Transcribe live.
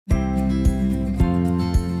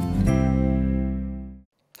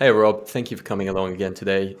Hey Rob, thank you for coming along again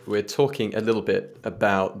today. We're talking a little bit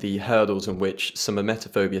about the hurdles in which some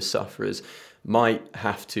emetophobia sufferers might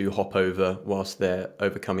have to hop over whilst they're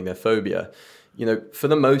overcoming their phobia. For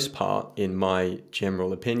the most part, in my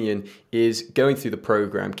general opinion, is going through the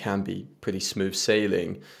program can be pretty smooth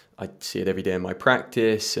sailing. I see it every day in my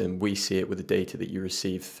practice, and we see it with the data that you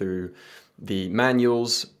receive through the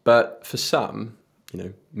manuals. But for some,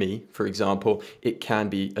 me, for example, it can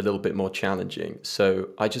be a little bit more challenging. So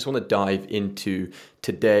I just want to dive into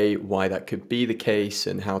today why that could be the case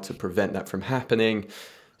and how to prevent that from happening.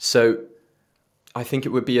 So I think it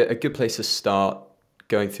would be a good place to start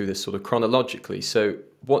going through this sort of chronologically. So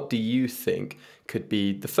what do you think could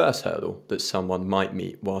be the first hurdle that someone might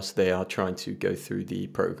meet whilst they are trying to go through the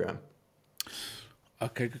program?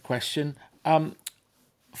 Okay, good question.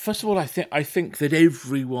 First of all, I think that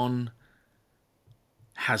everyone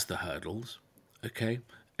has the hurdles. Okay,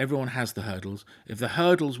 everyone has the hurdles. If the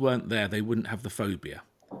hurdles weren't there, they wouldn't have the phobia.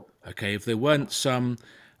 Okay, if there weren't some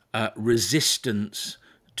resistance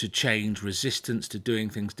to change, resistance to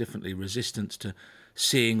doing things differently, resistance to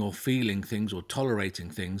seeing or feeling things or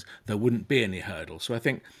tolerating things, there wouldn't be any hurdles. So I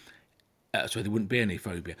think, there wouldn't be any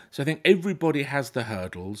phobia. So I think everybody has the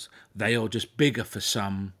hurdles. They are just bigger for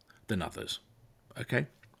some than others. Okay.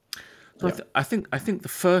 So Yeah. I think the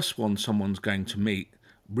first one someone's going to meet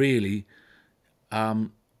really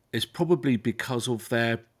is probably because of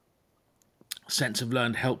their sense of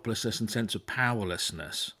learned helplessness and sense of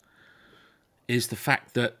powerlessness, is the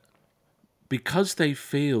fact that because they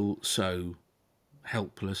feel so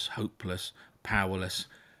helpless, hopeless, powerless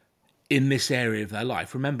in this area of their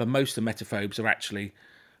life. Remember, most of the emetophobes are actually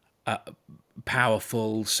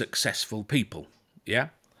powerful, successful people. Yeah,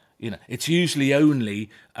 it's usually only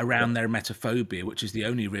around their emetophobia, which is the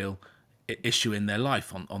only real issue in their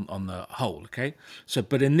life on the whole. Okay, so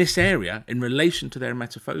but in this area, in relation to their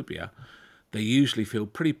emetophobia, they usually feel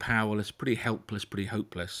pretty powerless, pretty helpless, pretty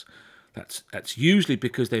hopeless. That's usually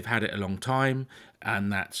because they've had it a long time, and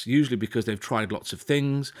that's usually because they've tried lots of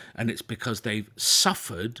things, and it's because they've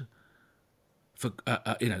suffered for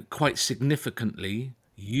quite significantly,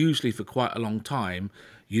 usually for quite a long time.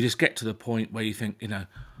 You just get to the point where you think,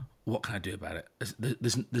 what can I do about it?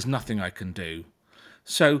 There's nothing I can do.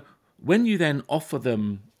 So when you then offer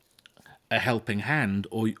them a helping hand,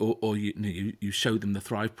 or you show them the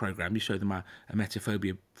Thrive program, you show them a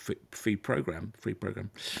Emetophobia-Free program,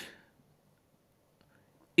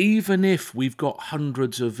 even if we've got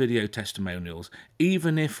hundreds of video testimonials,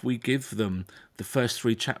 even if we give them the first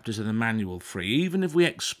 3 chapters of the manual free, even if we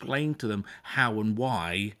explain to them how and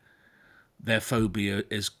why their phobia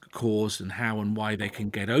is caused and how and why they can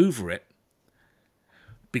get over it,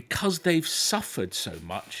 because they've suffered so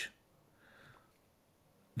much,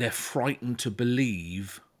 they're frightened to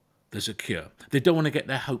believe there's a cure. They don't want to get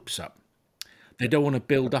their hopes up. They don't want to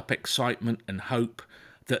build up excitement and hope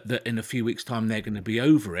that in a few weeks' time they're going to be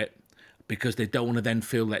over it, because they don't want to then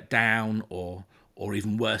feel let down or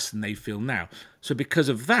even worse than they feel now. So because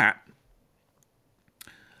of that,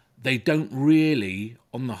 they don't really,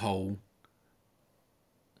 on the whole,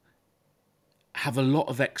 have a lot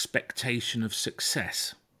of expectation of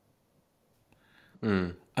success.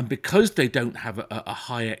 And because they don't have a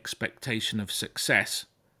high expectation of success,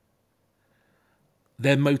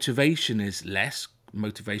 their motivation is less.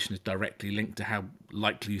 Motivation is directly linked to how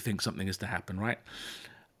likely you think something is to happen, right?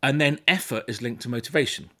 And then effort is linked to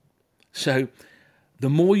motivation. So the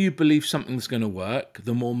more you believe something's going to work,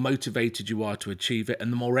 the more motivated you are to achieve it,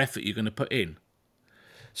 and the more effort you're going to put in.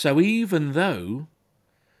 So even though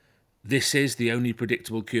this is the only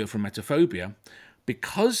predictable cure for emetophobia,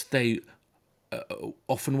 because they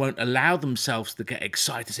often won't allow themselves to get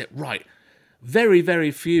excited and say, right, very, very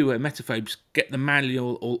few emetophobes get the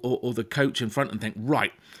manual or the coach in front and think,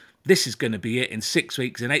 right, this is going to be it. In 6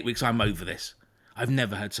 weeks, in 8 weeks, I'm over this. I've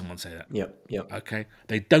never heard someone say that. Yep. Okay?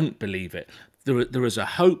 They don't believe it. There is a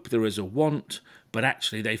hope, there is a want, but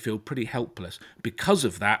actually they feel pretty helpless. Because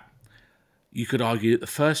of that, you could argue that the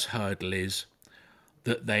first hurdle is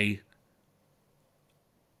that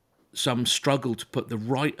some struggle to put the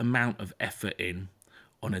right amount of effort in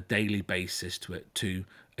on a daily basis to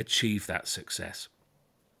achieve that success.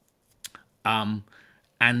 And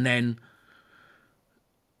then,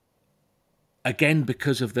 again,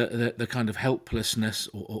 because of the kind of helplessness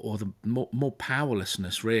or the more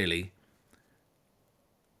powerlessness, really,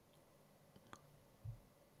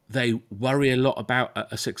 they worry a lot about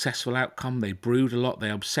a successful outcome. They brood a lot. They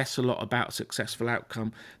obsess a lot about a successful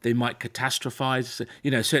outcome. They might catastrophize.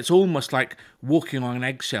 So it's almost like walking on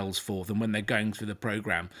eggshells for them when they're going through the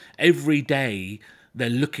program. Every day they're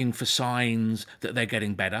looking for signs that they're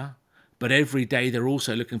getting better, but every day they're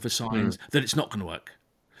also looking for signs that it's not going to work.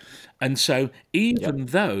 And so even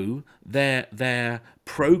though their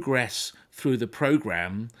progress through the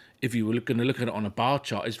program, if you were going to look at it on a bar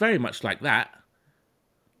chart, is very much like that,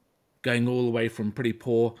 going all the way from pretty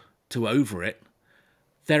poor to over it,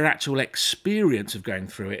 their actual experience of going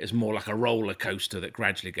through it is more like a roller coaster that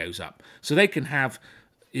gradually goes up. So they can have,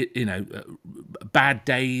 bad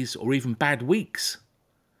days or even bad weeks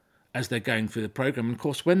as they're going through the program. And of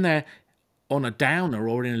course, when they're on a downer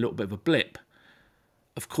or in a little bit of a blip,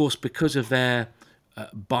 of course, because of their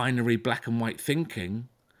binary black and white thinking,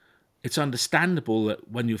 it's understandable that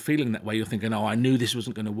when you're feeling that way, you're thinking, oh, I knew this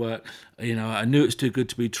wasn't going to work. I knew it's too good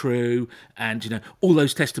to be true. And, all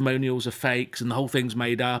those testimonials are fakes and the whole thing's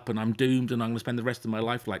made up and I'm doomed and I'm going to spend the rest of my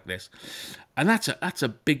life like this. And that's a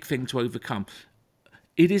big thing to overcome.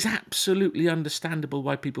 It is absolutely understandable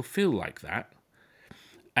why people feel like that.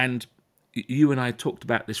 And you and I talked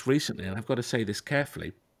about this recently, and I've got to say this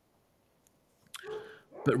carefully.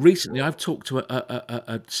 But recently I've talked to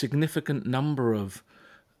a significant number of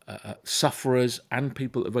sufferers and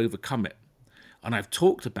people that have overcome it. And I've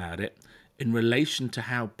talked about it in relation to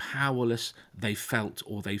how powerless they felt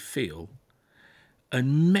or they feel.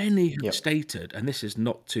 And many have stated, and this is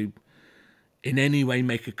not to in any way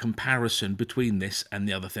make a comparison between this and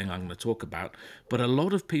the other thing I'm going to talk about, but a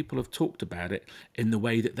lot of people have talked about it in the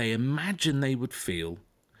way that they imagine they would feel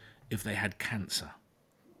if they had cancer.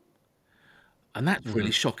 And that's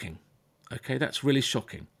really shocking. Okay, that's really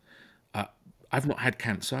shocking. I've not had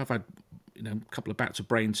cancer. I've had a couple of bouts of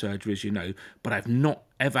brain surgery, as you know, but I've not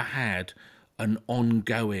ever had an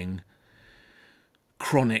ongoing,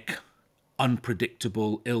 chronic,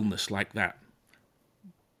 unpredictable illness like that.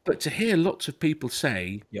 But to hear lots of people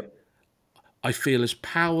say, I feel as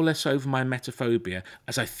powerless over my emetophobia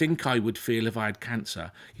as I think I would feel if I had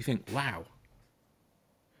cancer, you think, wow.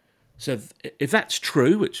 So if that's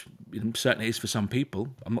true, which certainly is for some people,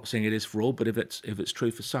 I'm not saying it is for all, but if it's true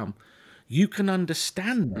for some, you can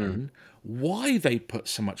understand then why they put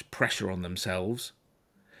so much pressure on themselves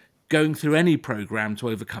going through any program to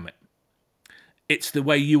overcome it. It's the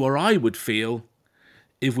way you or I would feel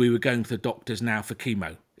if we were going to the doctors now for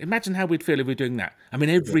chemo. Imagine how we'd feel if we were doing that. I mean,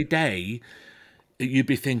 every day you'd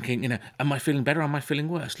be thinking, am I feeling better? Am I feeling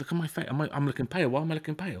worse? Look at my face. I'm looking pale. Why am I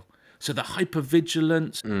looking pale? So the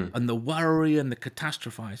hypervigilance and the worry and the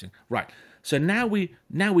catastrophizing. Right. So now we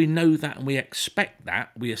know that and we expect that,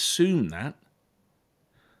 we assume that.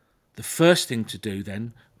 The first thing to do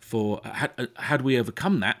then for how do we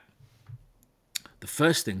overcome that? The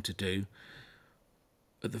first thing to do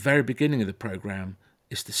at the very beginning of the program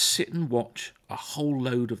is to sit and watch a whole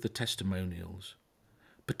load of the testimonials,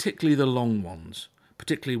 particularly the long ones,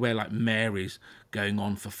 particularly where like Mary's going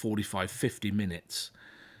on for 45, 50 minutes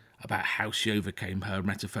about how she overcame her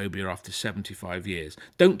emetophobia after 75 years.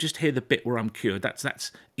 Don't just hear the bit where I'm cured.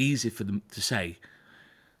 That's easy for them to say.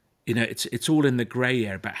 It's all in the grey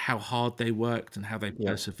area about how hard they worked and how they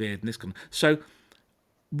persevered and this kind of. So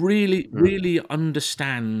really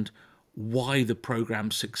understand why the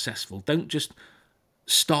program's successful. Don't just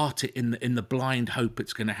start it in the blind hope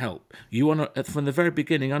it's going to help. You want to, from the very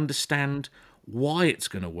beginning, understand why it's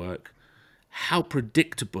going to work, how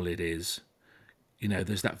predictable it is.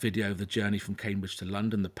 There's that video of the journey from Cambridge to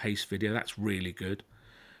London, the PACE video. That's really good.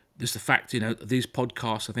 There's the fact, these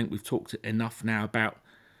podcasts, I think we've talked enough now about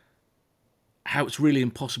how it's really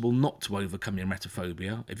impossible not to overcome your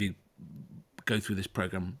emetophobia if you go through this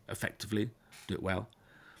program effectively, do it well.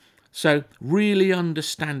 So really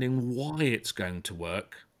understanding why it's going to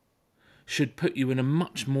work should put you in a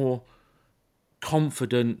much more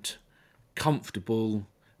confident, comfortable,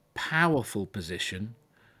 powerful position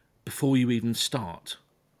before you even start.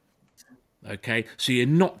 Okay, so you're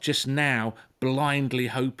not just now blindly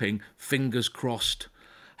hoping, fingers crossed,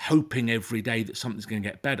 hoping every day that something's going to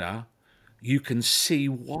get better. You can see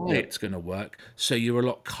why it's going to work, so you're a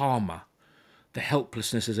lot calmer. The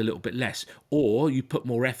helplessness is a little bit less, or you put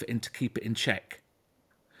more effort in to keep it in check.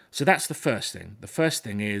 So that's the first thing. The first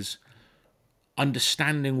thing is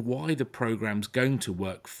understanding why the program's going to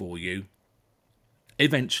work for you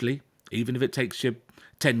eventually, even if it takes you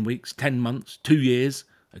 10 weeks, 10 months, 2 years,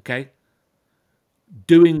 okay?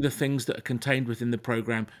 Doing the things that are contained within the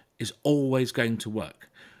program is always going to work.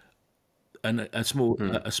 And a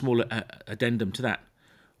small addendum to that,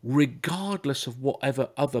 regardless of whatever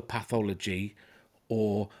other pathology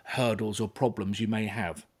or hurdles or problems you may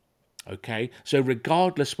have, okay? So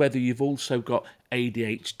regardless whether you've also got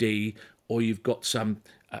ADHD or you've got some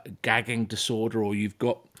gagging disorder or you've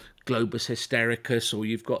got globus hystericus or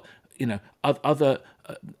you've got, other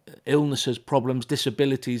illnesses, problems,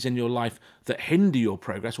 disabilities in your life that hinder your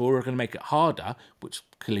progress or are going to make it harder, which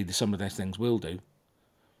clearly some of those things will do,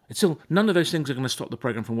 it's still, none of those things are going to stop the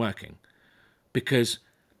program from working. Because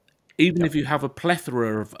even if you have a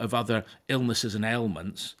plethora of other illnesses and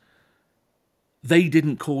ailments, they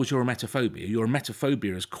didn't cause your emetophobia. Your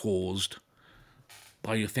emetophobia is caused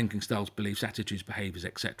by your thinking styles, beliefs, attitudes, behaviours,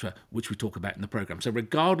 etc., which we talk about in the program. So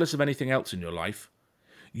regardless of anything else in your life,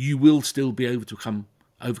 you will still be able to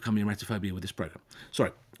overcome your emetophobia with this program.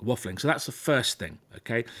 Sorry, waffling. So that's the first thing,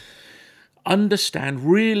 okay?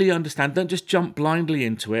 Understand, really understand. Don't just jump blindly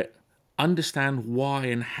into it. Understand why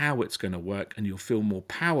and how it's going to work, and you'll feel more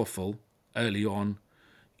powerful early on.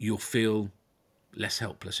 You'll feel less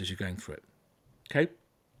helpless as you're going through it. Okay?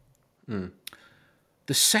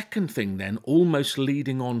 The second thing then, almost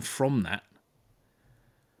leading on from that,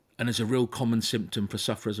 and is a real common symptom for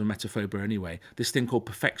sufferers of emetophobia anyway, this thing called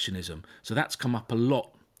perfectionism. So that's come up a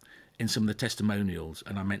lot in some of the testimonials,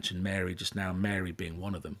 and I mentioned Mary just now, Mary being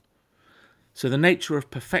one of them. So the nature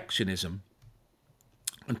of perfectionism,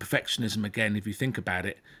 and perfectionism, again, if you think about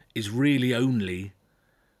it, is really only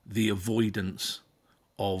the avoidance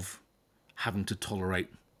of having to tolerate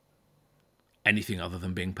anything other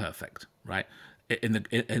than being perfect, right? In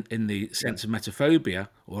the sense of emetophobia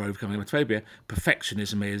or overcoming emetophobia,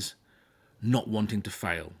 perfectionism is not wanting to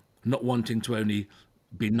fail, not wanting to only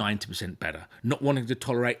be 90% better, not wanting to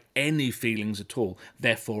tolerate any feelings at all.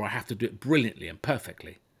 Therefore, I have to do it brilliantly and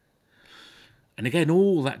perfectly. And again,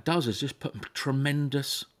 all that does is just put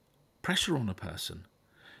tremendous pressure on a person.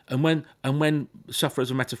 And when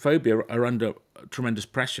sufferers of emetophobia are under tremendous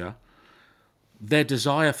pressure, their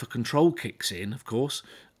desire for control kicks in, of course,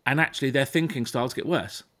 and actually their thinking styles get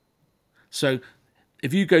worse. So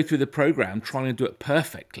if you go through the program trying to do it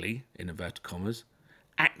perfectly, in inverted commas,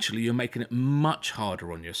 actually you're making it much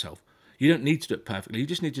harder on yourself. You don't need to do it perfectly, you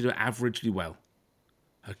just need to do it averagely well.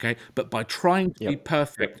 Okay, but by trying to be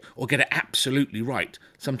perfect or get it absolutely right,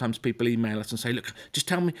 sometimes people email us and say, look, just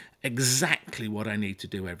tell me exactly what I need to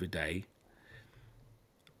do every day.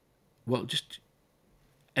 Well, just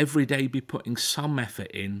every day be putting some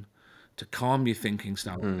effort in to calm your thinking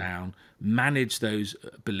style down, manage those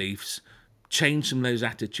beliefs, change some of those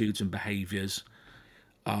attitudes and behaviours,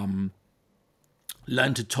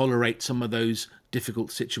 learn to tolerate some of those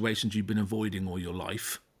difficult situations you've been avoiding all your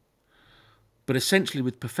life. But essentially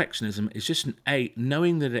with perfectionism, it's just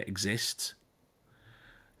knowing that it exists,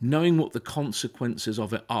 knowing what the consequences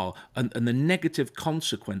of it are, and the negative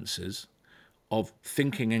consequences of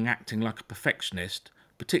thinking and acting like a perfectionist,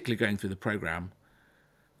 particularly going through the program,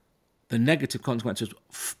 the negative consequences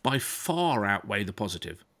by far outweigh the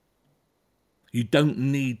positive. You don't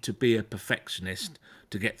need to be a perfectionist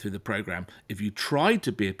to get through the program. If you try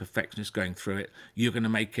to be a perfectionist going through it, you're going to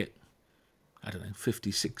make it, I don't know,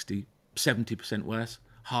 50, 60, 70% worse,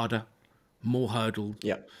 harder, more hurdles.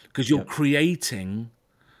 Yeah. Because you're creating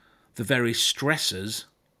the very stressors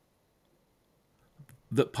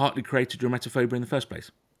that partly created your emetophobia in the first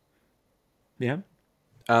place. Yeah?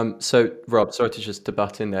 So, Rob, sorry to just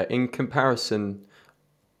butt in there. In comparison,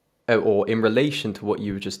 or in relation to what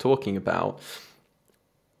you were just talking about,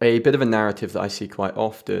 a bit of a narrative that I see quite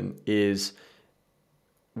often is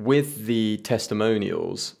with the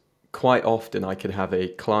testimonials. Quite often I could have a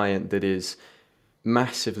client that is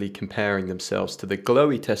massively comparing themselves to the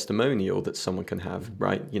glowy testimonial that someone can have,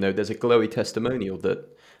 right? You know, there's a glowy testimonial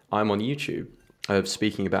that I'm on YouTube of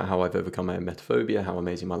speaking about how I've overcome my emetophobia, how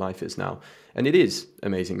amazing my life is now. And it is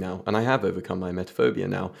amazing now, and I have overcome my emetophobia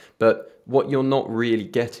now. But what you're not really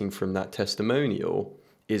getting from that testimonial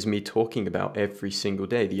is me talking about every single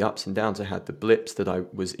day, the ups and downs I had, the blips that I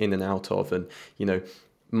was in and out of, and, you know,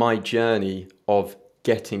 my journey of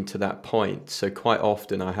getting to that point. So quite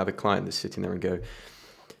often I have a client that's sitting there and go,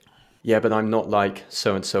 yeah, but I'm not like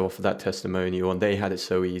so-and-so off of that testimonial, and they had it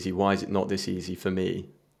so easy. Why is it not this easy for me?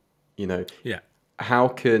 You know, how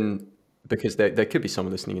can, because there could be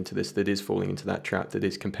someone listening into this that is falling into that trap, that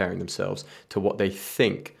is comparing themselves to what they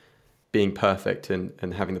think being perfect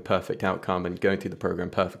and having the perfect outcome and going through the program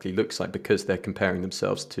perfectly looks like, because they're comparing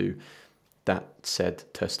themselves to that said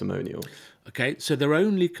testimonial. Okay, so they're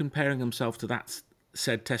only comparing themselves to that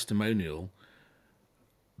said testimonial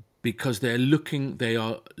because they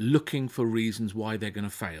are looking for reasons why they're going to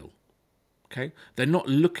fail. Okay, they're not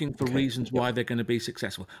looking for reasons why they're going to be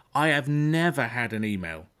successful. I have never had an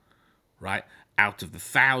email, right, out of the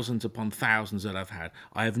thousands upon thousands that I've had,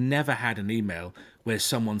 I have never had an email where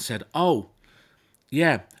someone said, oh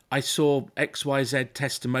yeah, I saw XYZ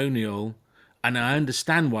testimonial and I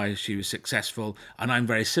understand why she was successful and I'm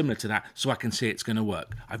very similar to that, so I can see it's going to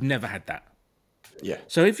work. I've never had that. Yeah.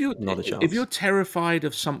 So Not a if you're chance. terrified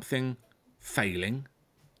of something failing,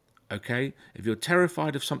 okay, if you're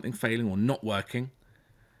terrified of something failing or not working,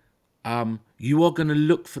 you are going to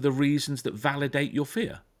look for the reasons that validate your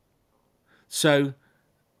fear. So,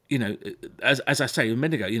 you know, as I say a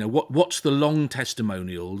minute ago, you know, watch the long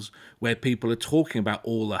testimonials where people are talking about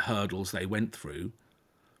all the hurdles they went through.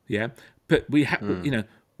 Yeah, but we have, you know,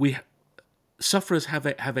 sufferers have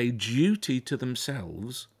a duty to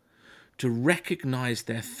themselves to recognise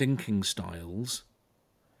their thinking styles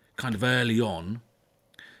kind of early on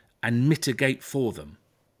and mitigate for them.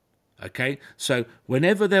 Okay, so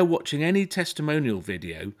whenever they're watching any testimonial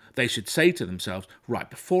video, they should say to themselves, right,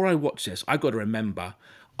 before I watch this, I've got to remember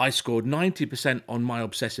I scored 90% on my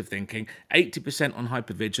obsessive thinking, 80% on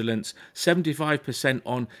hypervigilance, 75%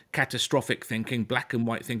 on catastrophic thinking, black and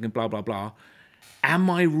white thinking, blah, blah, blah. Am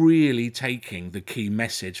I really taking the key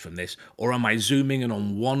message from this, or am I zooming in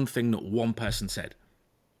on one thing that one person said?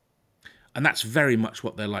 And that's very much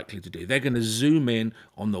what they're likely to do. They're going to zoom in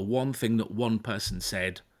on the one thing that one person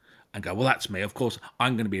said and go, well, that's me. Of course,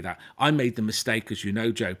 I'm going to be that. I made the mistake, as you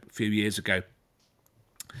know, Joe, a few years ago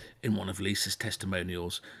in one of Lisa's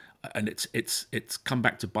testimonials, and it's come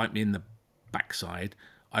back to bite me in the backside.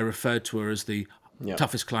 I referred to her as the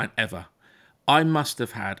toughest client ever. I must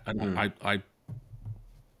have had, and I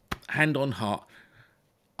hand on heart,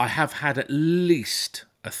 I have had at least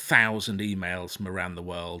 1,000 emails from around the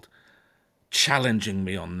world challenging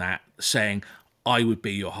me on that, saying I would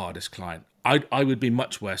be your hardest client. I would be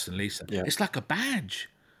much worse than Lisa. Yeah. It's like a badge.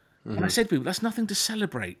 And I said to people, that's nothing to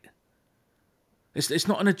celebrate. It's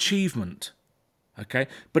not an achievement, okay?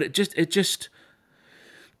 But it just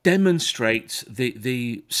demonstrates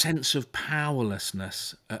the sense of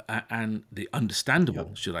powerlessness and the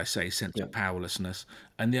understandable, should I say, sense of powerlessness,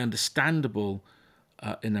 and the understandable,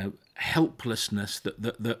 helplessness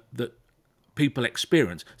that people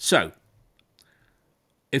experience. So,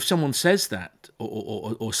 if someone says that,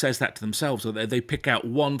 or says that to themselves, or they pick out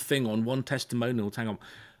one thing on one testimonial,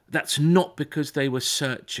 that's not because they were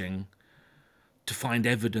searching to find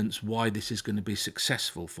evidence why this is going to be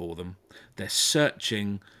successful for them. They're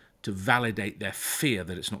searching to validate their fear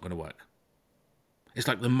that it's not going to work. It's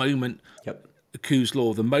like the moment, Kuh's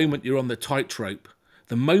law, the moment you're on the tightrope,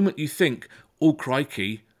 the moment you think, oh,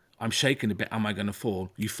 crikey, I'm shaking a bit, am I going to fall?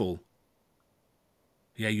 You fall.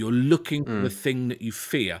 Yeah, you're looking for the thing that you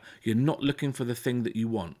fear. You're not looking for the thing that you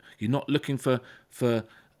want. You're not looking for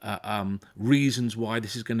reasons why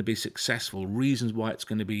this is going to be successful, reasons why it's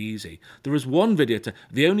going to be easy. There is one video,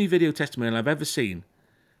 the only video testimonial I've ever seen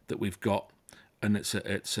that we've got, and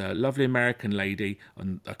it's a lovely American lady,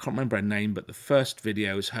 and I can't remember her name, but the first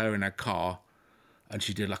video is her in her car, and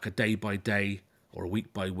she did like a day-by-day or a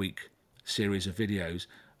week-by-week series of videos.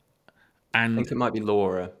 And I think it might be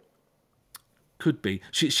Laura. Could be.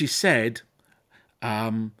 She said,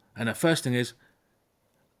 and her first thing is,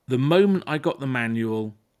 the moment I got the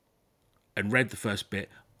manual and read the first bit,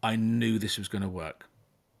 I knew this was going to work.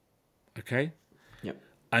 Okay? Yep.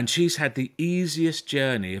 And she's had the easiest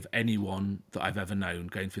journey of anyone that I've ever known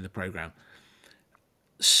going through the program.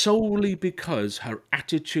 Solely because her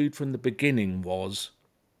attitude from the beginning was,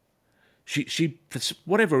 she for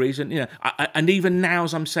whatever reason, and even now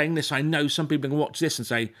as I'm saying this, I know some people can watch this and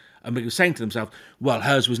say, and be saying to themselves, well,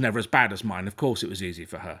 hers was never as bad as mine. Of course it was easy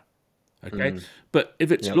for her. Okay? But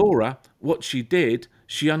if it's Laura, what she did,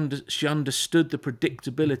 she understood the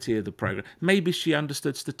predictability of the program. Maybe she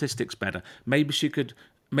understood statistics better. Maybe she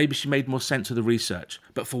made more sense of the research.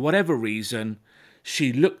 But for whatever reason,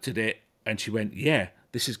 she looked at it and she went, yeah,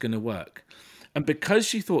 this is going to work. And because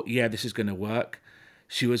she thought, yeah, this is going to work,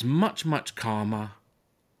 she was much, much calmer,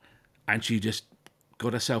 and she just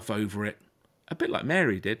got herself over it, a bit like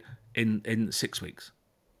Mary did, in 6 weeks.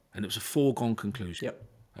 And it was a foregone conclusion. Yep.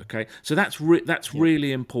 Okay? So that's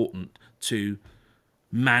really important to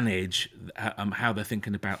manage how they're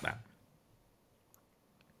thinking about that.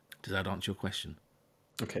 Does that answer your question?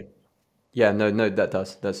 Okay. Yeah, no, that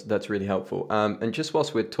does. That's really helpful. And just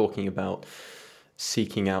whilst we're talking about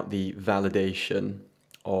seeking out the validation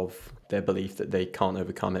of their belief that they can't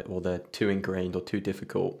overcome it, or they're too ingrained or too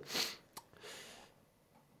difficult,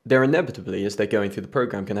 they're inevitably, as they're going through the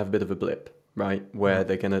program, can have a bit of a blip, right? Where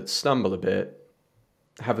they're going to stumble a bit,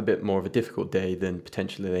 have a bit more of a difficult day than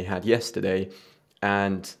potentially they had yesterday,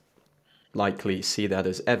 and likely see that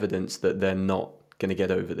as evidence that they're not going to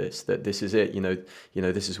get over this, that this is it,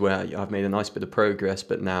 this is where I've made a nice bit of progress,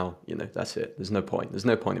 but now, that's it. There's no point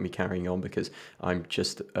in me carrying on because I'm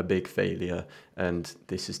just a big failure and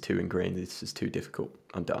this is too ingrained, this is too difficult,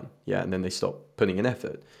 I'm done. Yeah, and then they stop putting in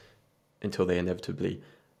effort until they inevitably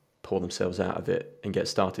pull themselves out of it and get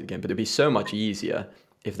started again. But it'd be so much easier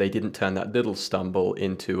if they didn't turn that little stumble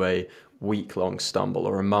into a week-long stumble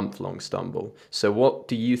or a month-long stumble. So what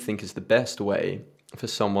do you think is the best way for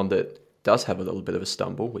someone that does have a little bit of a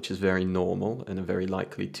stumble, which is very normal and are very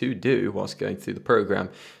likely to do whilst going through the program,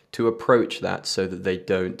 to approach that so that they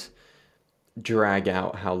don't drag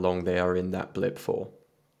out how long they are in that blip for?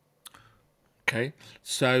 Okay,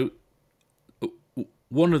 so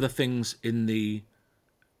one of the things in the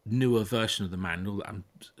newer version of the manual that I'm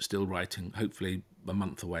still writing, hopefully a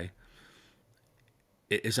month away,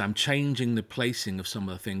 is I'm changing the placing of some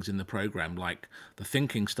of the things in the program, like the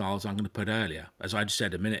thinking styles I'm going to put earlier. As I just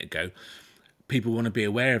said a minute ago, people want to be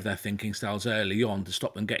aware of their thinking styles early on to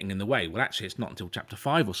stop them getting in the way. Well, actually, it's not until chapter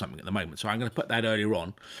 5 or something at the moment, so I'm going to put that earlier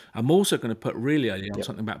on. I'm also going to put really early on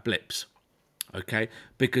something about blips, okay?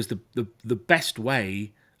 Because the best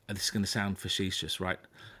way, and this is going to sound facetious, right?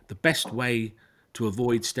 The best way to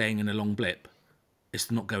avoid staying in a long blip is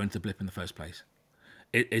to not go into the blip in the first place.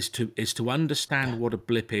 It is to understand what a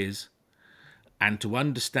blip is, and to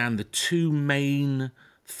understand the two main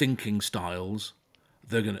thinking styles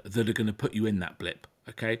that are gonna put you in that blip.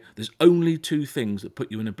 Okay, there's only two things that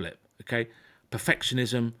put you in a blip. Okay,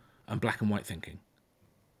 perfectionism and black and white thinking.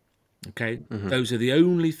 Okay, those are the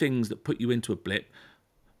only things that put you into a blip.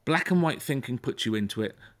 Black and white thinking puts you into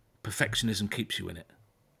it. Perfectionism keeps you in it.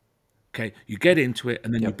 Okay, you get into it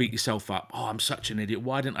and then you beat yourself up. Oh, I'm such an idiot.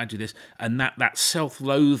 Why didn't I do this? And that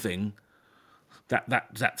self-loathing,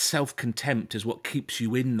 that self-contempt is what keeps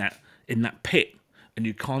you in that pit, and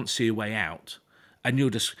you can't see a way out. And you're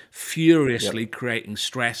just furiously creating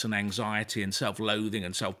stress and anxiety and self-loathing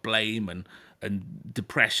and self-blame and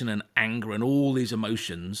depression and anger and all these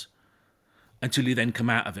emotions until you then come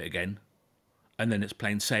out of it again, and then it's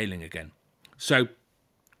plain sailing again. So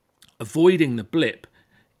avoiding the blip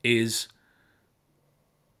is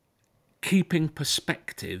keeping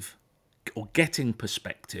perspective or getting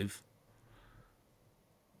perspective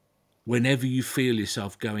whenever you feel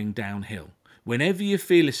yourself going downhill. Whenever you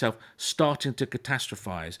feel yourself starting to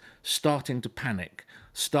catastrophize, starting to panic,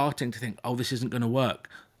 starting to think, oh, this isn't going to work,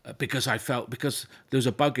 because there was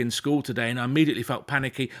a bug in school today and I immediately felt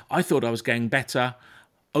panicky. I thought I was getting better.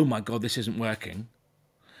 Oh my God, this isn't working.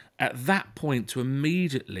 At that point, to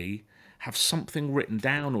immediately have something written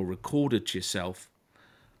down or recorded to yourself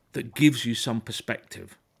that gives you some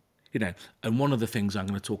perspective. And one of the things I'm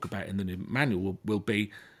going to talk about in the new manual will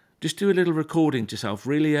be just do a little recording to yourself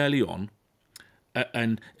really early on.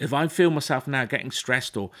 And if I feel myself now getting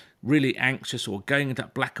stressed or really anxious or going into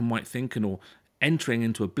that black and white thinking or entering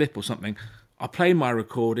into a blip or something, I play my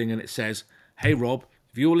recording and it says, hey, Rob,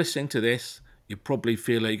 if you're listening to this, you probably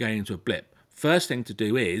feel like you're going into a blip. First thing to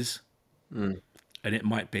do is, and it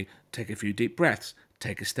might be take a few deep breaths,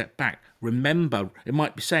 take a step back. Remember, it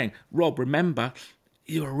might be saying, Rob, remember,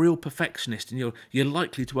 you're a real perfectionist and you're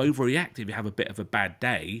likely to overreact if you have a bit of a bad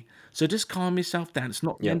day. So just calm yourself down. It's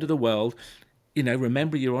not the end of the world.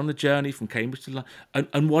 Remember you're on a journey from Cambridge to London,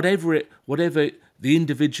 and whatever the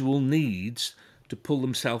individual needs to pull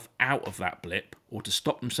themselves out of that blip or to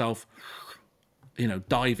stop themselves,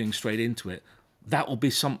 diving straight into it, that will be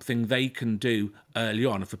something they can do early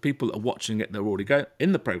on. And for people that are watching it, they're already going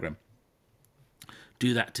in the program.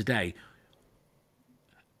 Do that today.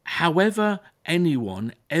 However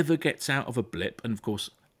anyone ever gets out of a blip, and of course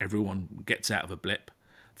everyone gets out of a blip,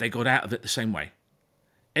 they got out of it the same way.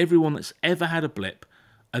 Everyone that's ever had a blip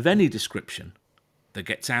of any description that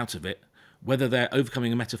gets out of it, whether they're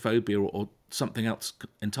overcoming emetophobia or something else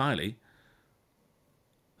entirely,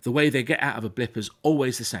 the way they get out of a blip is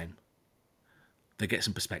always the same. They get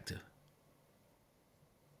some perspective.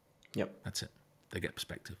 Yep. That's it. They get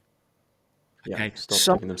perspective. Okay.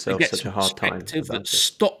 Stop giving themselves such a hard time. Perspective that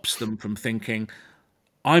stops them from thinking,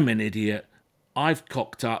 I'm an idiot, I've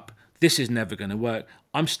cocked up, this is never going to work,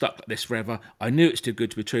 I'm stuck like this forever, I knew it's too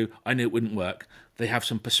good to be true, I knew it wouldn't work. They have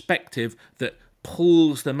some perspective that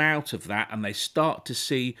pulls them out of that, and they start to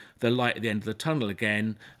see the light at the end of the tunnel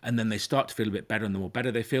again, and then they start to feel a bit better, and the more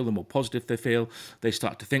better they feel, the more positive they feel, they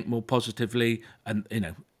start to think more positively, and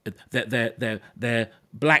their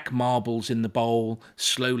black marbles in the bowl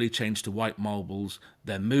slowly change to white marbles,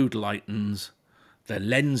 their mood lightens, their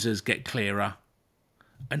lenses get clearer,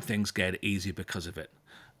 and things get easier because of it.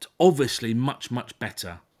 It's obviously much, much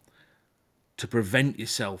better to prevent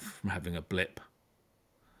yourself from having a blip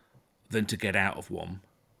than to get out of one.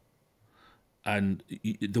 And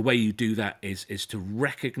the way you do that is to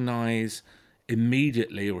recognize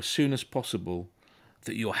immediately or as soon as possible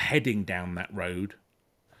that you're heading down that road,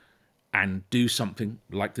 and do something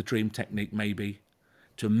like the dream technique maybe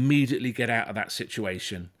to immediately get out of that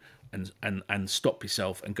situation and stop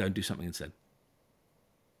yourself and go and do something instead.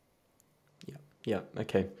 Yeah.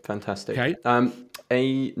 Okay. Fantastic. Okay.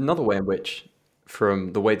 Another way in which,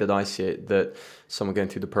 from the way that I see it, that someone going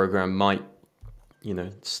through the program might,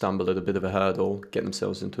 stumble at a bit of a hurdle, get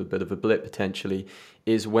themselves into a bit of a blip potentially,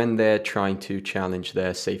 is when they're trying to challenge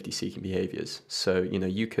their safety-seeking behaviors. So,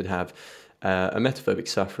 you could have a emetophobic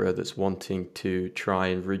sufferer that's wanting to try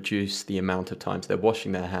and reduce the amount of times they're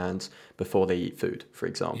washing their hands before they eat food, for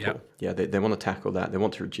example. Yep. Yeah, they want to tackle that. They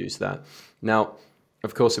want to reduce that. Now,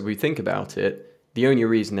 of course, if we think about it, the only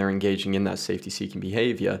reason they're engaging in that safety-seeking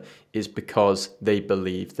behavior is because they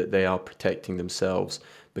believe that they are protecting themselves,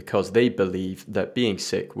 because they believe that being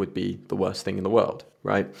sick would be the worst thing in the world,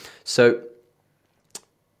 right? So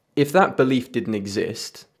if that belief didn't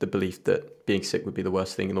exist, the belief that being sick would be the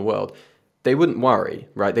worst thing in the world, they wouldn't worry,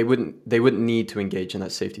 right? They wouldn't need to engage in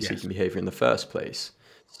that safety-seeking behavior in the first place.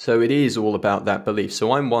 So it is all about that belief.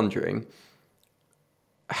 So I'm wondering,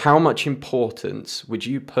 how much importance would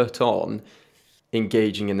you put on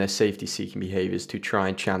engaging in their safety-seeking behaviors to try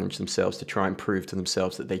and challenge themselves, to try and prove to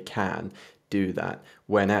themselves that they can do that,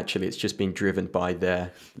 when actually it's just being driven by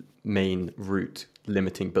their main root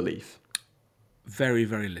limiting belief? Very,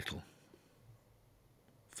 very little.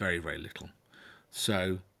 Very, very little.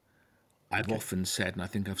 So I've often said, and I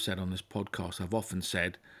think I've said on this podcast, I've often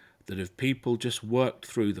said that if people just worked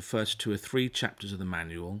through the first 2 or 3 chapters of the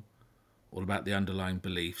manual, all about the underlying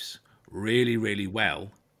beliefs, really, really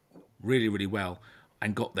well,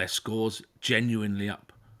 and got their scores genuinely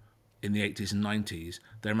up in the 80s and 90s,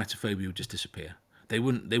 their emetophobia would just disappear. They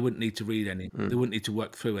wouldn't need to read any. They wouldn't need to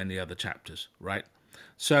work through any other chapters, right?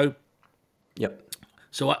 So,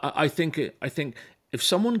 So I think if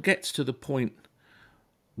someone gets to the point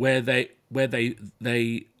where they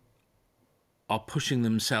are pushing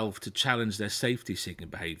themselves to challenge their safety-seeking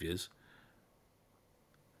behaviours,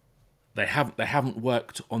 they haven't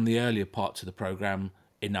worked on the earlier parts of the program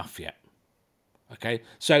enough yet. Okay,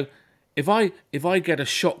 so if I get a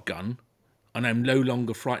shotgun and I'm no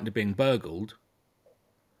longer frightened of being burgled,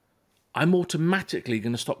 I'm automatically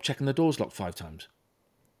going to stop checking the doors locked 5 times.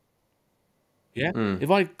 Yeah?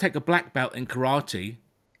 If I take a black belt in karate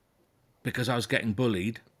because I was getting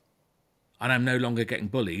bullied and I'm no longer getting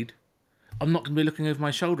bullied, I'm not going to be looking over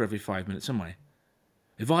my shoulder every 5 minutes, am I?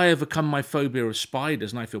 If I overcome my phobia of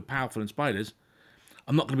spiders and I feel powerful in spiders,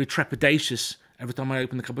 I'm not going to be trepidatious every time I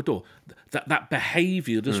open the cupboard door. That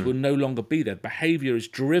behaviour just will no longer be there. Behaviour is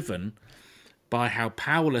driven by how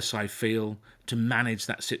powerless I feel to manage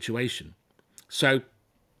that situation. So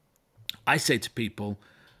I say to people,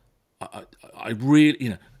 I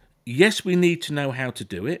really, yes, we need to know how to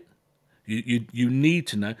do it. You need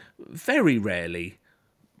to know. Very rarely,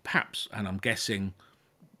 perhaps, and I'm guessing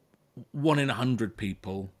 1 in 100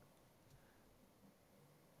 people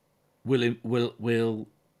will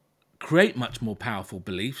create much more powerful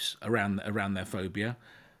beliefs around their phobia,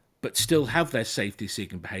 but still have their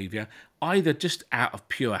safety-seeking behaviour, either just out of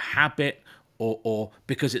pure habit or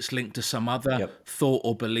because it's linked to some other thought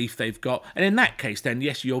or belief they've got. And in that case, then,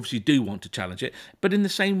 yes, you obviously do want to challenge it, but in the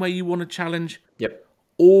same way you want to challenge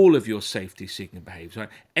all of your safety-seeking behaviours. Right?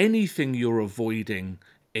 Anything you're avoiding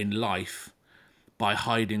in life by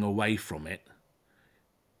hiding away from it,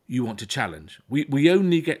 you want to challenge. We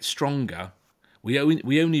only get stronger, we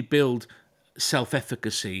only build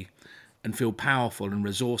self-efficacy and feel powerful and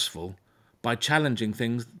resourceful by challenging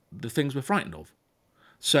the things we're frightened of.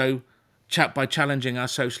 So by challenging our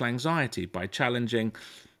social anxiety, by challenging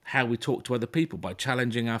how we talk to other people, by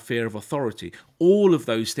challenging our fear of authority, all of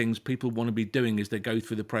those things people want to be doing as they go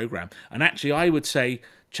through the program. And actually, I would say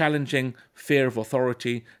challenging fear of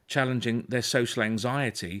authority, challenging their social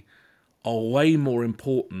anxiety are way more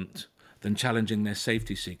important than challenging their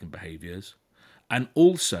safety-seeking behaviours, and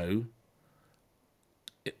also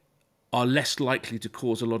are less likely to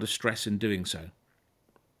cause a lot of stress in doing so.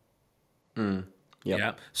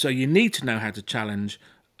 Yeah. So you need to know how to challenge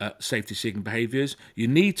safety-seeking behaviours. You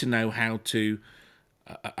need to know how to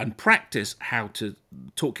and practice how to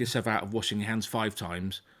talk yourself out of washing your hands 5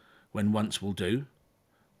 times when once will do.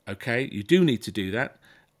 Okay, you do need to do that.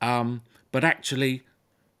 But actually,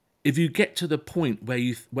 if you get to the point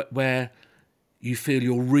where you feel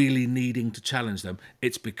you're really needing to challenge them,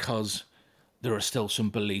 it's because there are still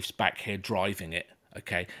some beliefs back here driving it.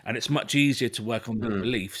 Okay, and it's much easier to work on the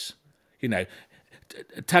beliefs.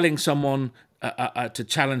 Telling someone to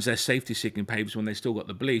challenge their safety-seeking behaviours when they still got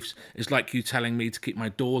the beliefs is like you telling me to keep my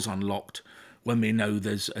doors unlocked when we know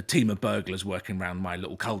there's a team of burglars working around my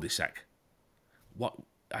little cul-de-sac. What?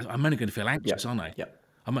 I'm only going to feel anxious, aren't I?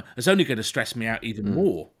 It's only going to stress me out even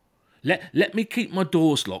more. Let me keep my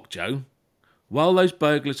doors locked, Joe, while those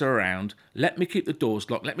burglars are around, let me keep the doors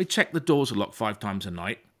locked. Let me check the doors are locked 5 times a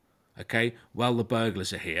night, okay, while the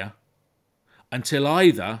burglars are here, until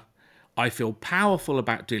either I feel powerful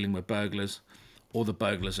about dealing with burglars or the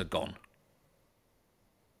burglars are gone.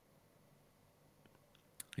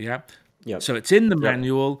 Yeah? Yep. So it's in the Yep.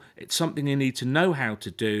 manual. It's something you need to know how to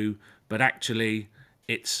do, but actually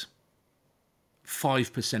it's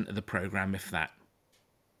 5% of the program, if that.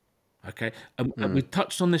 Okay? And we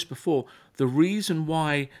touched on this before. The reason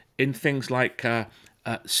why in things like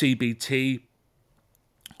CBT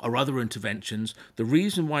or other interventions, the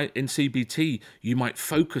reason why in CBT you might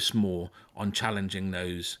focus more on challenging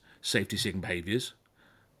those safety-seeking behaviours,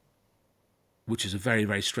 which is a very,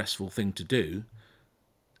 very stressful thing to do,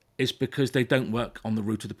 is because they don't work on the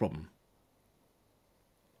root of the problem.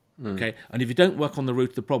 Okay? And if you don't work on the root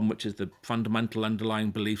of the problem, which is the fundamental underlying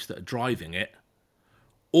beliefs that are driving it,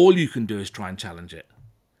 all you can do is try and challenge it.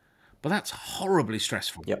 But that's horribly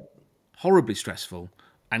stressful. Yep. Horribly stressful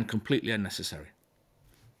and completely unnecessary.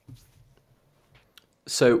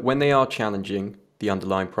 So when they are challenging the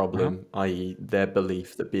underlying problem, i.e. their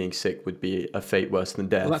belief that being sick would be a fate worse than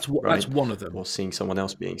death, Well, right? that's one of them. Or seeing someone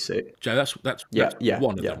else being sick. Joe, that's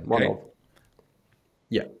one of them. One Okay? of.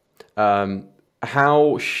 Yeah.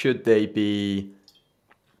 How should they be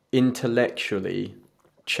intellectually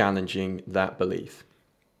challenging that belief?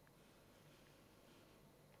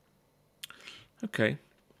 Okay.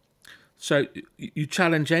 So you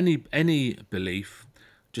challenge any belief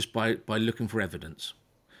just by looking for evidence.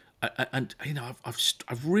 And you know,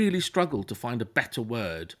 I've really struggled to find a better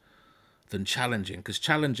word than challenging, because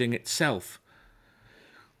challenging itself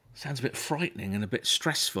sounds a bit frightening and a bit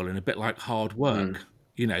stressful and a bit like hard work.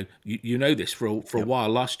 You know, you know this for a while.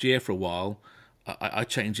 Last year, for a while, I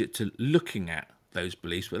changed it to looking at those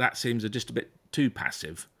beliefs, but that seems just a bit too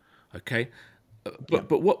passive. Okay,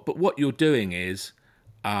 but what you're doing is,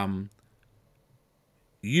 you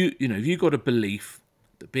know, if you've got a belief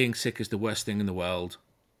that being sick is the worst thing in the world,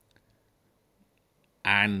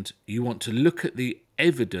 and you want to look at the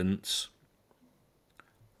evidence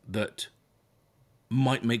that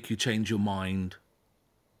might make you change your mind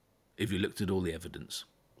if you looked at all the evidence,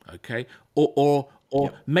 okay? Or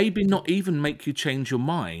maybe not even make you change your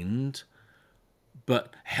mind,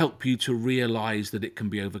 but help you to realize that it can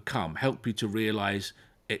be overcome, help you to realize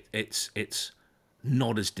it's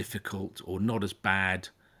not as difficult or not as bad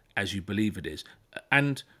as you believe it is.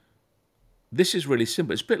 And this is really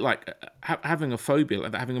simple. It's a bit like having a phobia,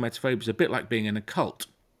 like having a emetophobia is a bit like being in a cult,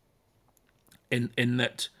 in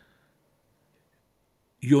that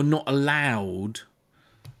you're not allowed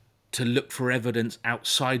to look for evidence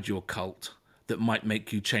outside your cult that might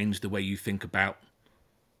make you change the way you think about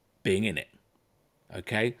being in it.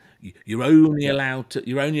 Okay? You're only allowed to,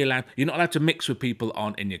 you're not allowed to mix with people that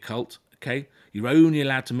aren't in your cult. Okay? You're only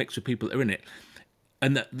allowed to mix with people that are in it.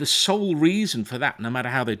 And the sole reason for that, no matter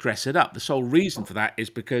how they dress it up, the sole reason for that is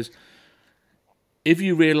because if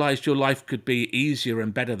you realised your life could be easier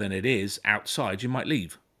and better than it is outside, you might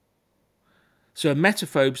leave. So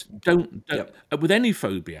emetophobes don't with any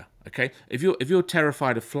phobia, okay? If you're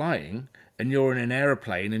terrified of flying and you're in an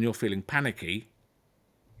aeroplane and you're feeling panicky,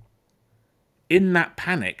 in that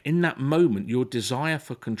panic, in that moment, your desire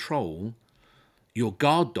for control, your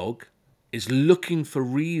guard dog is looking for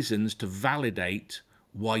reasons to validate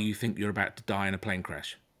why you think you're about to die in a plane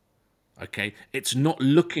crash. Okay? It's not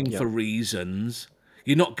looking for reasons.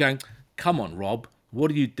 You're not going, come on, Rob,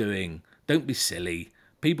 what are you doing? Don't be silly.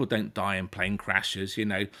 People don't die in plane crashes, you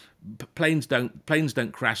know. Planes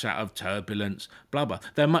don't crash out of turbulence, blah, blah.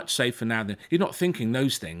 They're much safer now than... You're not thinking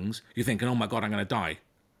those things. You're thinking, oh, my God, I'm going to die.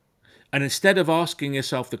 And instead of asking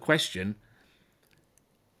yourself the question,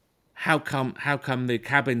 how come the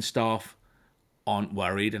cabin staff aren't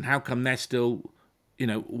worried, and how come they're still, you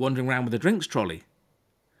know, wandering around with a drinks trolley?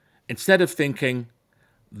 Instead of thinking,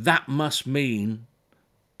 that must mean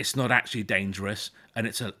it's not actually dangerous and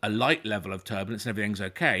it's a light level of turbulence and everything's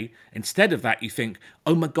okay. Instead of that, you think,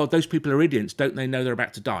 oh my God, those people are idiots. Don't they know they're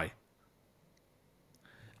about to die?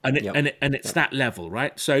 And it's that level,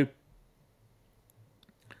 right? So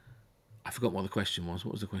I forgot what the question was.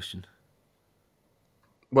 What was the question?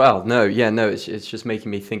 Well, no, it's just making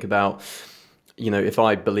me think about, you know, if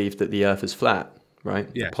I believe that the earth is flat, right?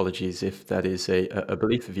 Yeah. Apologies if that is a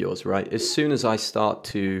belief of yours, right? As soon as I start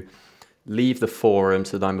to leave the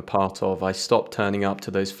forums that I'm a part of, I stop turning up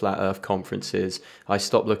to those flat earth conferences, I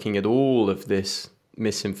stop looking at all of this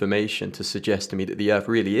misinformation to suggest to me that the earth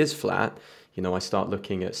really is flat. You know, I start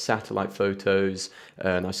looking at satellite photos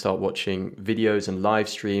and I start watching videos and live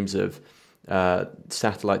streams of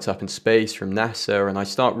satellites up in space from NASA, and I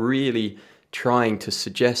start really trying to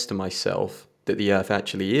suggest to myself that the Earth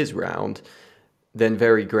actually is round, then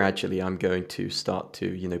very gradually I'm going to start to,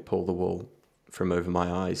 you know, pull the wool from over my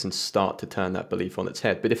eyes and start to turn that belief on its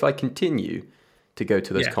head. But if I continue to go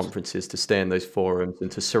to those Yes. conferences, to stay in those forums, and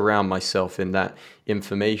to surround myself in that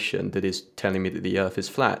information that is telling me that the Earth is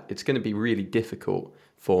flat, it's going to be really difficult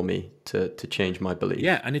for me to change my belief.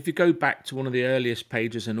 Yeah, and if you go back to one of the earliest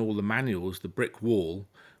pages in all the manuals, the brick wall,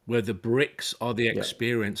 where the bricks are the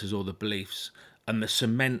experiences or the beliefs, and the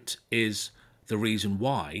cement is the reason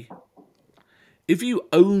why, if you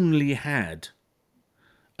only had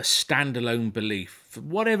a standalone belief, for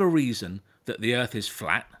whatever reason, that the Earth is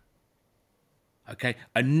flat, okay,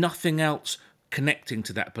 and nothing else connecting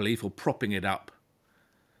to that belief or propping it up,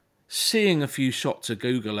 seeing a few shots of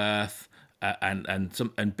Google Earth and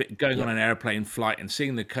going on an airplane flight and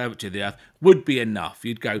seeing the curvature of the Earth would be enough.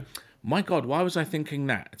 You'd go, my God, why was I thinking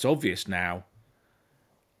that? It's obvious now.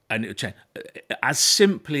 And it would change. As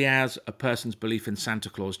simply as a person's belief in Santa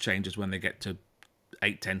Claus changes when they get to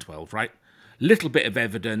 8, 10, 12, right? Little bit of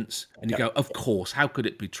evidence, and you go, of course, how could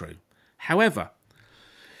it be true? However,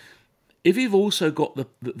 if you've also got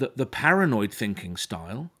the paranoid thinking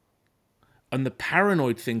style, and the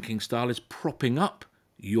paranoid thinking style is propping up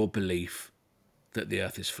your belief that the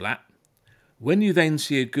Earth is flat, when you then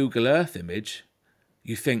see a Google Earth image,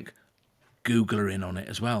 you think, Google are in on it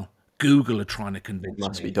as well. Google are trying to convince me.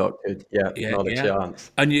 Must be doctored. Yeah, not a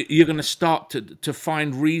chance. And you're going to start to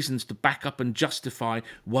find reasons to back up and justify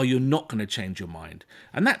why you're not going to change your mind.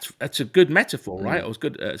 And that's a good metaphor, right? Or it's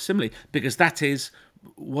good simile, because that is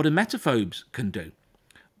what emetophobes can do.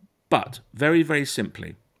 But very, very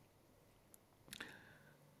simply,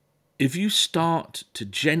 if you start to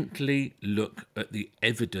gently look at the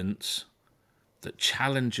evidence that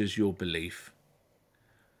challenges your belief,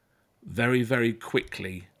 very, very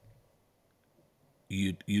quickly,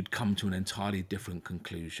 you'd come to an entirely different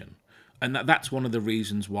conclusion. And that's one of the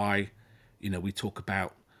reasons why, you know, we talk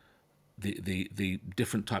about the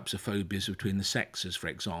different types of phobias between the sexes, for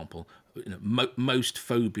example. You know, most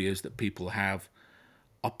phobias that people have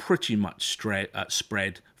are pretty much spread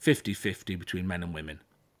 50-50 between men and women.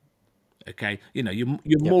 Okay, you know, you're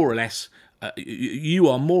more or less, you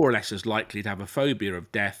are more or less as likely to have a phobia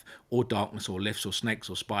of death or darkness or lifts or snakes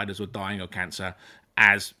or spiders or dying or cancer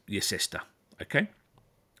as your sister. Okay,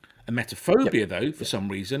 emetophobia though, for some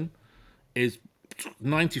reason, is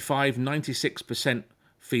 95-96%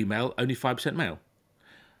 female, only 5% male,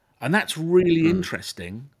 and that's really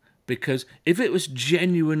interesting, because if it was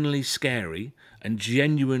genuinely scary and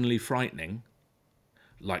genuinely frightening,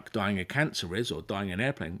 like dying of cancer is, or dying in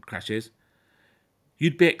airplane crashes,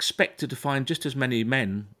 you'd be expected to find just as many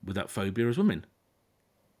men with that phobia as women.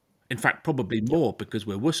 In fact, probably more, because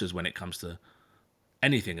we're wusses when it comes to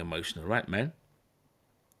anything emotional, right, men?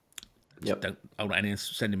 I want anyone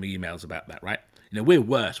sending me emails about that, right? You know, we're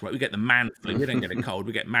worse, right? We get the man flu. We don't get a cold.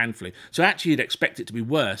 We get man flu. So actually, you'd expect it to be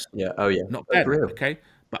worse. Yeah. Oh, yeah. Not better. Okay.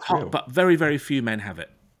 But very, very few men have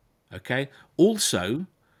it. Okay. Also,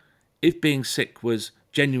 if being sick was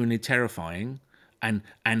genuinely terrifying and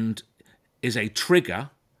is a trigger,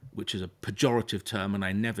 which is a pejorative term and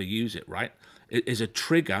I never use it, right? It is a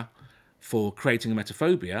trigger for creating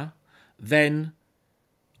emetophobia, then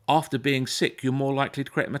after being sick, you're more likely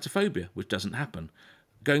to create emetophobia, which doesn't happen.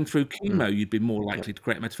 Going through chemo, you'd be more likely to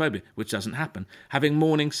create emetophobia, which doesn't happen. Having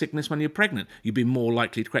morning sickness when you're pregnant, you'd be more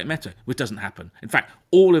likely to create emeto, which doesn't happen. In fact,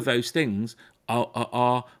 all of those things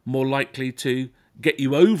are more likely to get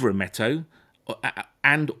you over emeto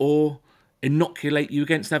and or inoculate you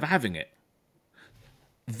against never having it.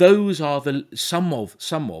 Those are some of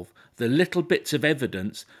the little bits of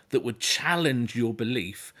evidence that would challenge your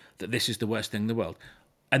belief that this is the worst thing in the world.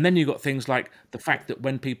 And then you've got things like the fact that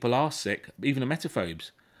when people are sick, even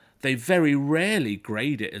emetophobes, they very rarely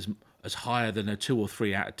grade it as higher than a 2 or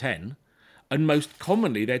 3 out of 10. And most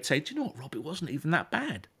commonly they'd say, do you know what, Rob, it wasn't even that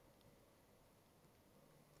bad.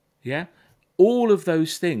 Yeah? All of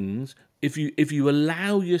those things, if you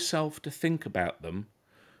allow yourself to think about them,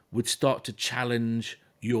 would start to challenge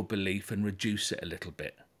your belief and reduce it a little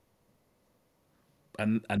bit.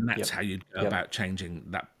 And that's how you'd go about changing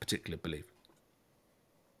that particular belief.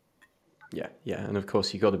 Yeah, and of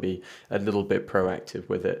course you've got to be a little bit proactive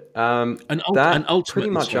with it. And That ultimately, pretty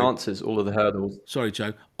much answers all of the hurdles. Sorry,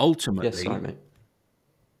 Joe. Ultimately, Yes, sorry, mate.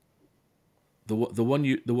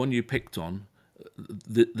 the one you picked on,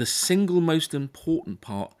 the single most important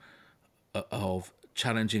part of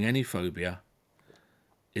challenging any phobia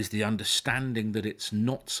is the understanding that it's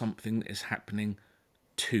not something that is happening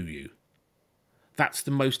to you. That's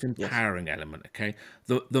the most empowering element, okay?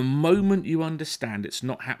 The moment you understand it's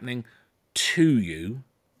not happening to you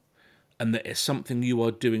and that it's something you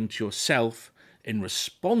are doing to yourself in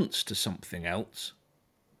response to something else,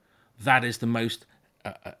 that is the most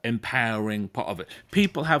empowering part of it.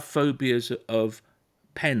 People have phobias of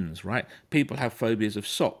pens, right? People have phobias of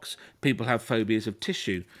socks. People have phobias of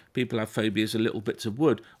tissue. People have phobias of little bits of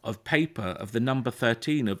wood, of paper, of the number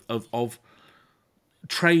 13, of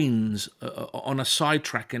trains on a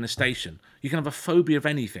sidetrack in a station. You can have a phobia of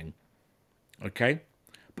anything, okay?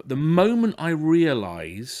 But the moment I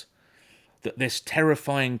realise that this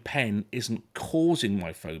terrifying pen isn't causing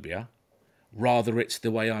my phobia, rather it's the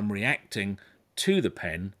way I'm reacting to the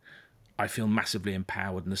pen, I feel massively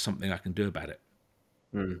empowered and there's something I can do about it.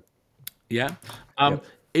 Yeah. Yep.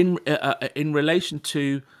 In relation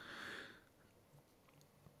to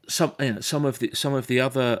some of the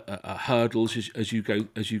other hurdles as you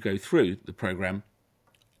go through the program,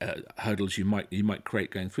 hurdles you might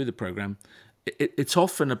create going through the program, it's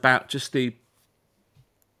often about just the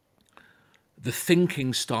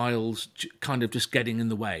thinking styles kind of just getting in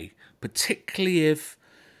the way, particularly if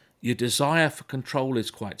your desire for control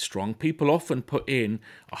is quite strong. People often put in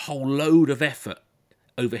a whole load of effort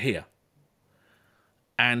over here.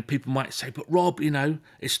 And people might say, but Rob,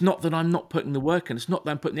 it's not that I'm not putting the work in. It's not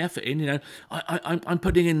that I'm putting the effort in. I'm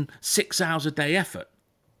putting in 6 hours a day effort.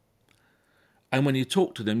 And when you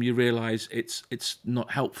talk to them, you realise it's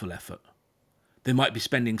not helpful effort. They might be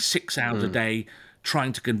spending 6 hours a day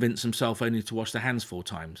trying to convince themselves only to wash their hands 4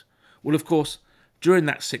 times. Well, of course, during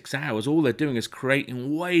that 6 hours, all they're doing is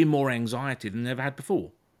creating way more anxiety than they've ever had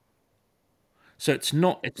before. So it's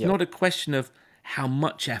not a question of how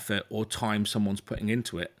much effort or time someone's putting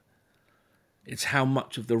into it. It's how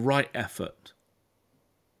much of the right effort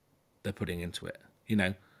they're putting into it.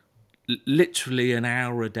 Literally an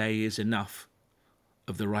hour a day is enough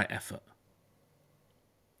of the right effort.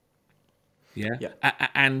 Yeah.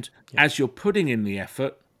 And as you're putting in the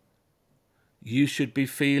effort, you should be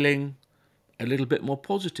feeling a little bit more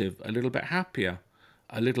positive, a little bit happier,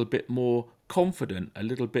 a little bit more confident, a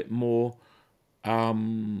little bit more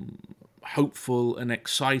hopeful and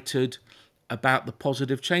excited about the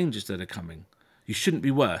positive changes that are coming. You shouldn't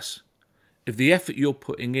be worse. If the effort you're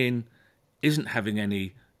putting in isn't having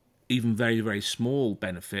any, even very, very small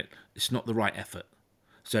benefit, it's not the right effort.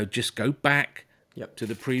 So just go back to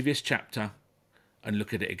the previous chapter and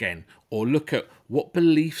look at it again. Or look at what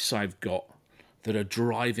beliefs I've got that are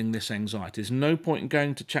driving this anxiety. There's no point in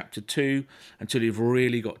going to chapter 2 until you've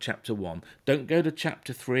really got chapter 1. Don't go to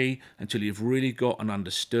chapter 3 until you've really got and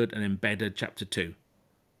understood and embedded chapter 2.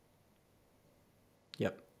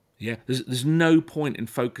 Yep. Yeah, there's no point in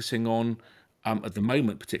focusing on, at the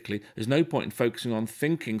moment particularly, there's no point in focusing on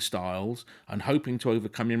thinking styles and hoping to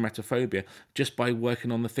overcome your emetophobia just by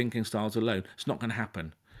working on the thinking styles alone. It's not going to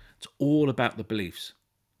happen. It's all about the beliefs.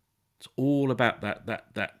 It's all about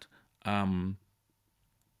that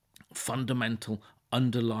fundamental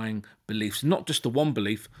underlying beliefs, not just the one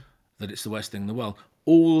belief that it's the worst thing in the world,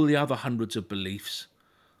 all the other hundreds of beliefs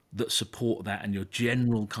that support that, and your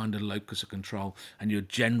general kind of locus of control and your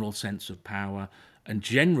general sense of power, and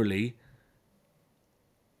generally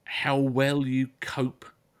how well you cope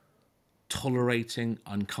tolerating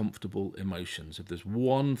uncomfortable emotions. If there's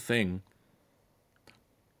one thing,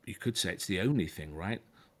 you could say it's the only thing, right?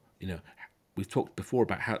 We've talked before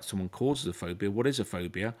about how someone causes a phobia. What is a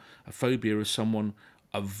phobia? A phobia is someone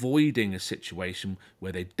avoiding a situation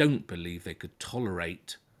where they don't believe they could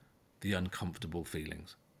tolerate the uncomfortable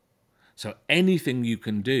feelings. So anything you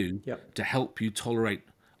can do to help you tolerate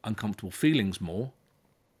uncomfortable feelings more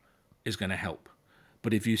is going to help.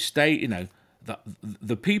 But if you stay,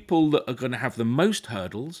 the people that are going to have the most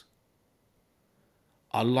hurdles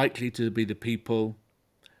are likely to be the people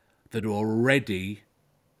that are already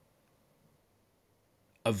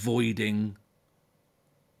avoiding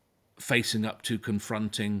facing up to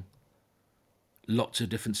confronting lots of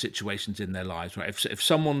different situations in their lives, right? If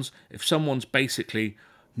someone's basically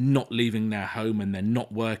not leaving their home and they're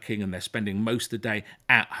not working and they're spending most of the day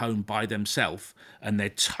at home by themselves and they're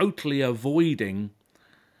totally avoiding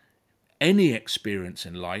any experience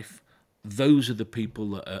in life, those are the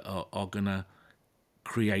people that are going to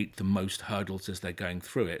create the most hurdles as they're going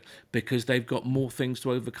through it, because they've got more things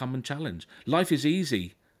to overcome and challenge. Life is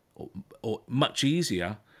easy, or much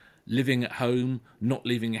easier, living at home, not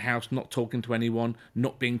leaving your house, not talking to anyone,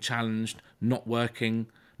 not being challenged, not working,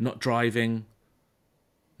 not driving,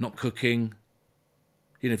 not cooking.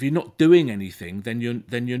 If you're not doing anything, then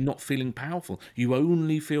you're not feeling powerful. You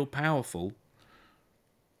only feel powerful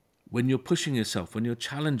when you're pushing yourself, when you're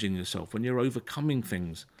challenging yourself, when you're overcoming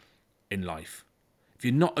things in life. If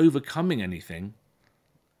you're not overcoming anything,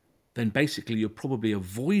 then basically you're probably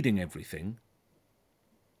avoiding everything,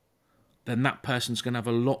 then that person's going to have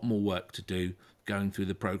a lot more work to do going through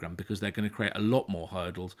the program, because they're going to create a lot more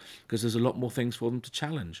hurdles, because there's a lot more things for them to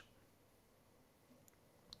challenge.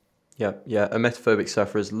 Yeah, yeah. Emetophobic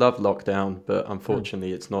sufferers love lockdown, but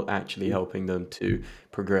unfortunately, it's not actually helping them to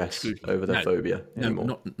progress over their phobia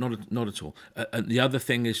anymore. No, not at all. And the other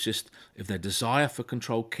thing is just, if their desire for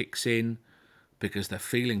control kicks in because they're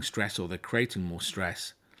feeling stress or they're creating more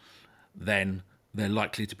stress, then they're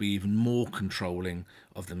likely to be even more controlling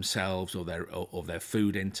of themselves or their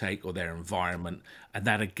food intake or their environment, and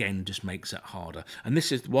that again just makes it harder. And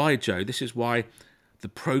this is why, Joe, this is why the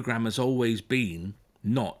program has always been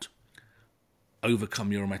not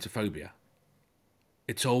overcome your emetophobia.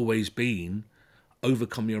 It's always been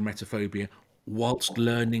overcome your emetophobia whilst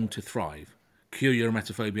learning to thrive. Cure your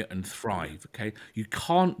emetophobia and thrive, okay? You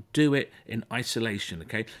can't do it in isolation,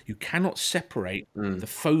 okay? You cannot separate the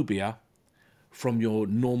phobia from your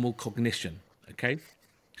normal cognition, okay?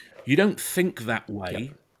 You don't think that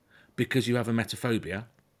way because you have emetophobia.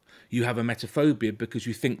 You have emetophobia because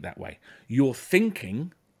you think that way. Your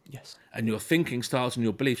thinking and your thinking styles and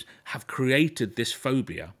your beliefs have created this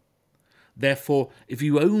phobia. Therefore, if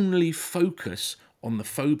you only focus on the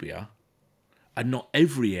phobia and not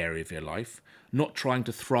every area of your life, not trying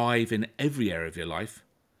to thrive in every area of your life,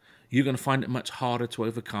 you're going to find it much harder to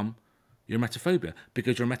overcome your emetophobia,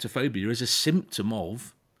 because your emetophobia is a symptom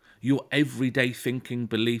of your everyday thinking,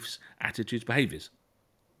 beliefs, attitudes, behaviors.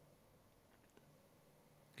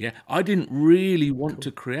 Yeah, I didn't really want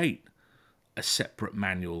to create a separate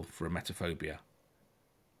manual for emetophobia.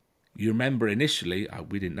 You remember initially,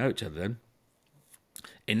 we didn't know each other then.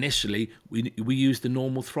 Initially, we used the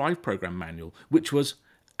normal Thrive program manual, which was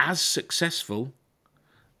as successful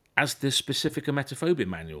as the specific emetophobia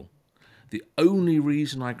manual. The only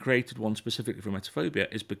reason I created one specifically for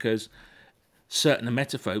emetophobia is because certain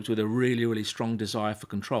emetophobes with a really, really strong desire for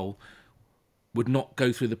control would not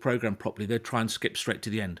go through the program properly. They'd try and skip straight to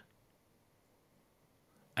the end.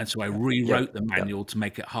 And so I rewrote the manual to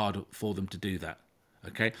make it harder for them to do that.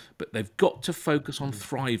 Okay? But they've got to focus on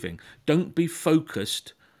thriving. Don't be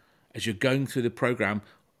focused as you're going through the program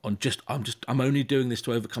on I'm only doing this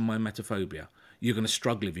to overcome my emetophobia. You're going to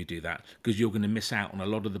struggle if you do that, because you're going to miss out on a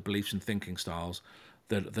lot of the beliefs and thinking styles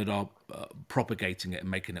that are propagating it and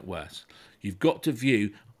making it worse. You've got to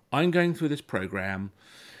view, I'm going through this program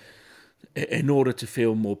in order to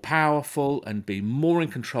feel more powerful and be more in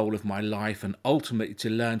control of my life, and ultimately to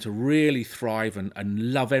learn to really thrive and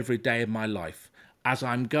love every day of my life. As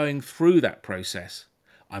I'm going through that process,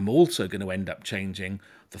 I'm also going to end up changing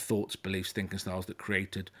the thoughts, beliefs, thinking styles that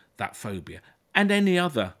created that phobia and any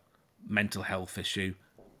other mental health issue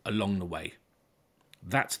along the way.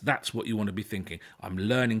 That's what you want to be thinking. I'm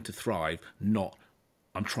learning to thrive, not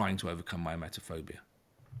I'm trying to overcome my emetophobia.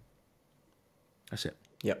 That's it.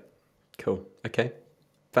 Yep. Cool. Okay.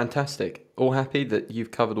 Fantastic. All happy that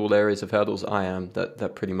you've covered all areas of hurdles? I am.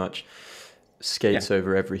 That pretty much skates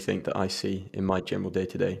over everything that I see in my general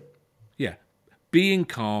day-to-day. Yeah. Being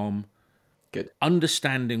calm. Good.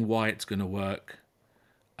 Understanding why it's going to work.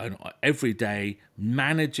 And every day,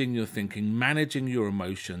 managing your thinking, managing your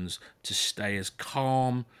emotions to stay as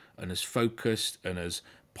calm and as focused and as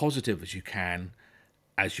positive as you can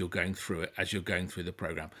as you're going through it, as you're going through the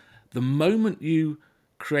program. The moment you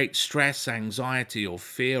create stress, anxiety, or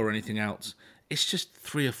fear or anything else, it's just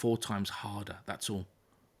 3 or 4 times harder. That's all.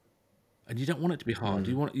 And you don't want it to be hard.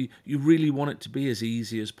 You really want it to be as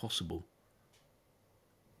easy as possible.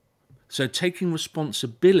 So taking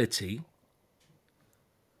responsibility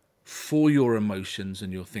for your emotions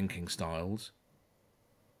and your thinking styles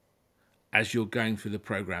as you're going through the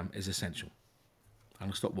program is essential. I'm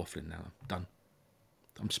going to stop waffling now. I'm done.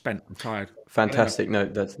 I'm spent. I'm tired. Fantastic. No,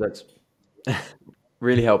 that's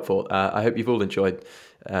really helpful. I hope you've all enjoyed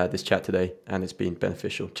this chat today, and it's been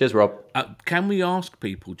beneficial. Cheers, Rob. Can we ask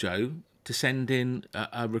people, Joe, to send in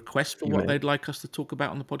a request for what they'd like us to talk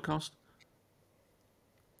about on the podcast?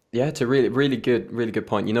 Yeah, it's a really good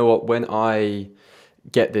point. You know what? When I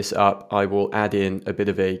get this up, I will add in a bit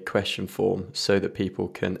of a question form so that people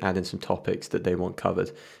can add in some topics that they want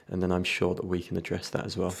covered, and then I'm sure that we can address that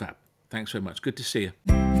as well. Fab. Thanks very much. Good to see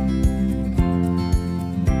you.